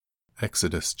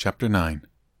Exodus chapter 9.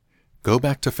 Go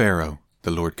back to Pharaoh, the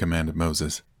Lord commanded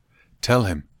Moses. Tell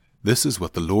him, this is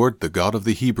what the Lord, the God of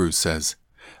the Hebrews, says.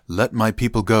 Let my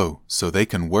people go, so they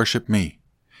can worship me.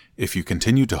 If you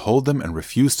continue to hold them and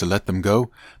refuse to let them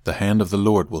go, the hand of the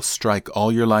Lord will strike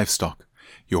all your livestock,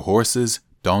 your horses,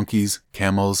 donkeys,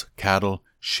 camels, cattle,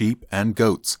 sheep, and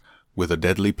goats, with a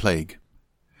deadly plague.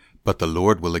 But the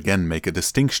Lord will again make a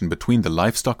distinction between the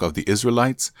livestock of the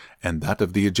Israelites and that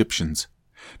of the Egyptians.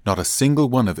 Not a single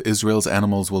one of Israel's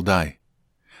animals will die.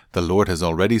 The Lord has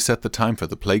already set the time for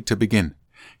the plague to begin.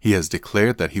 He has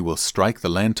declared that he will strike the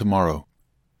land tomorrow.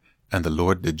 And the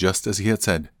Lord did just as he had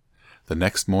said. The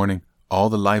next morning, all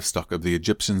the livestock of the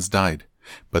Egyptians died,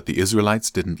 but the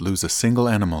Israelites didn't lose a single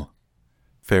animal.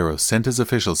 Pharaoh sent his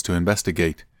officials to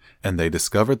investigate, and they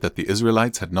discovered that the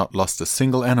Israelites had not lost a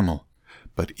single animal.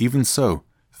 But even so,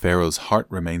 Pharaoh's heart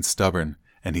remained stubborn,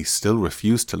 and he still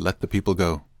refused to let the people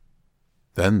go.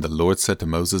 Then the Lord said to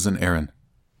Moses and Aaron,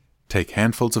 Take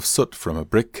handfuls of soot from a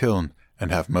brick kiln,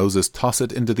 and have Moses toss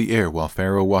it into the air while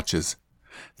Pharaoh watches.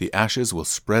 The ashes will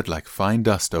spread like fine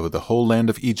dust over the whole land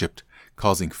of Egypt,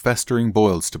 causing festering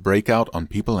boils to break out on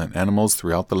people and animals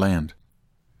throughout the land.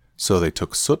 So they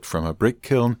took soot from a brick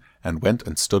kiln and went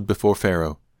and stood before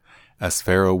Pharaoh. As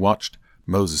Pharaoh watched,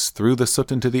 Moses threw the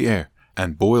soot into the air,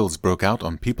 and boils broke out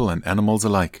on people and animals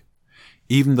alike.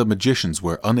 Even the magicians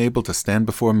were unable to stand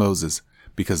before Moses,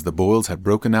 because the boils had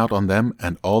broken out on them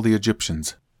and all the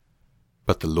Egyptians.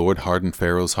 But the Lord hardened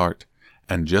Pharaoh's heart,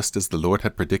 and just as the Lord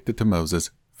had predicted to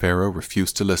Moses, Pharaoh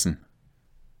refused to listen.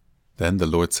 Then the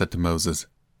Lord said to Moses,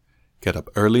 Get up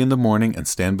early in the morning and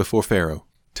stand before Pharaoh.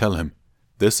 Tell him,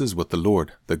 This is what the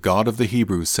Lord, the God of the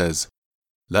Hebrews, says.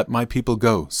 Let my people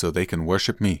go so they can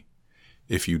worship me.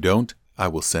 If you don't, I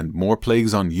will send more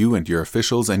plagues on you and your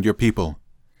officials and your people.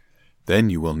 Then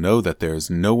you will know that there is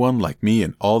no one like me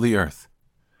in all the earth.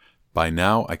 By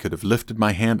now I could have lifted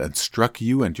my hand and struck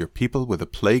you and your people with a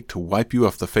plague to wipe you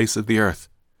off the face of the earth.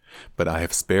 But I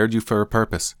have spared you for a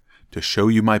purpose, to show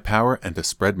you my power and to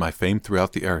spread my fame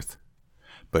throughout the earth.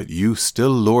 But you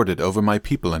still lord it over my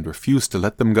people and refuse to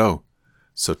let them go.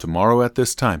 So tomorrow at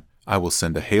this time I will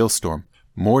send a hailstorm,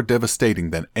 more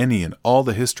devastating than any in all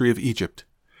the history of Egypt.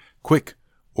 Quick,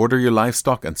 order your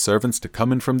livestock and servants to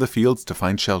come in from the fields to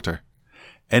find shelter.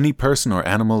 Any person or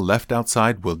animal left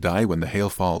outside will die when the hail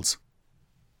falls.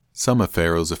 Some of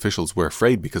Pharaoh's officials were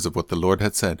afraid because of what the Lord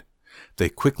had said. They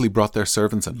quickly brought their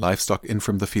servants and livestock in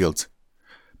from the fields.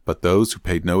 But those who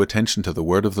paid no attention to the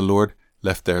word of the Lord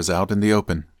left theirs out in the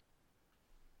open.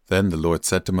 Then the Lord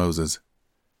said to Moses,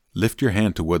 Lift your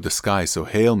hand toward the sky so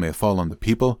hail may fall on the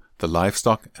people, the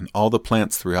livestock, and all the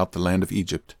plants throughout the land of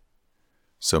Egypt.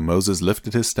 So Moses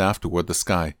lifted his staff toward the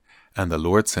sky, and the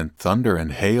Lord sent thunder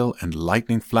and hail and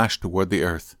lightning flashed toward the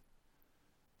earth.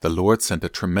 The Lord sent a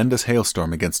tremendous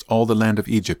hailstorm against all the land of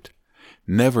Egypt.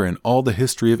 Never in all the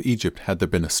history of Egypt had there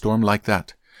been a storm like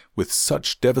that, with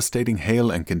such devastating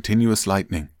hail and continuous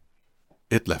lightning.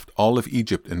 It left all of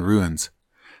Egypt in ruins.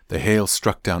 The hail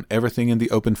struck down everything in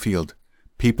the open field,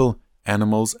 people,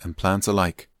 animals, and plants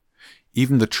alike.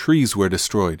 Even the trees were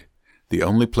destroyed. The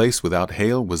only place without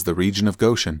hail was the region of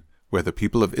Goshen, where the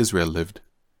people of Israel lived.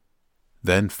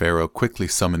 Then Pharaoh quickly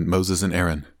summoned Moses and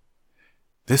Aaron.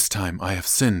 This time I have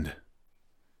sinned,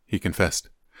 he confessed.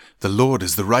 The Lord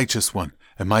is the righteous one,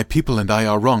 and my people and I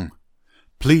are wrong.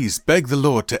 Please beg the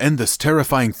Lord to end this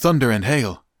terrifying thunder and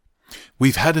hail.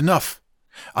 We've had enough.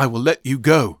 I will let you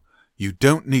go. You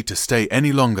don't need to stay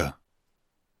any longer.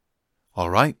 All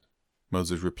right,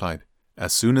 Moses replied.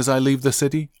 As soon as I leave the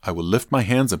city, I will lift my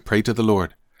hands and pray to the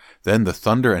Lord. Then the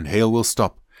thunder and hail will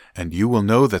stop, and you will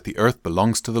know that the earth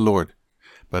belongs to the Lord.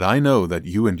 But I know that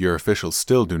you and your officials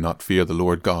still do not fear the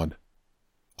Lord God.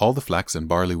 All the flax and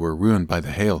barley were ruined by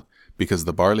the hail, because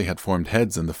the barley had formed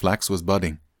heads and the flax was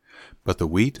budding. But the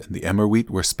wheat and the emmer wheat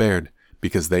were spared,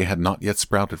 because they had not yet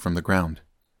sprouted from the ground.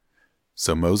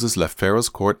 So Moses left Pharaoh's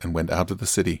court and went out of the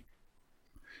city.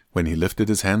 When he lifted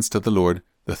his hands to the Lord,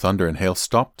 the thunder and hail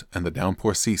stopped and the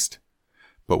downpour ceased.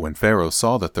 But when Pharaoh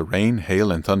saw that the rain,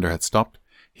 hail, and thunder had stopped,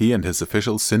 he and his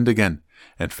officials sinned again,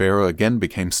 and Pharaoh again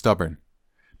became stubborn.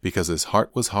 Because his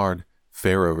heart was hard,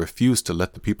 Pharaoh refused to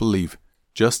let the people leave,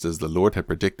 just as the Lord had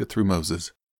predicted through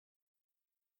Moses.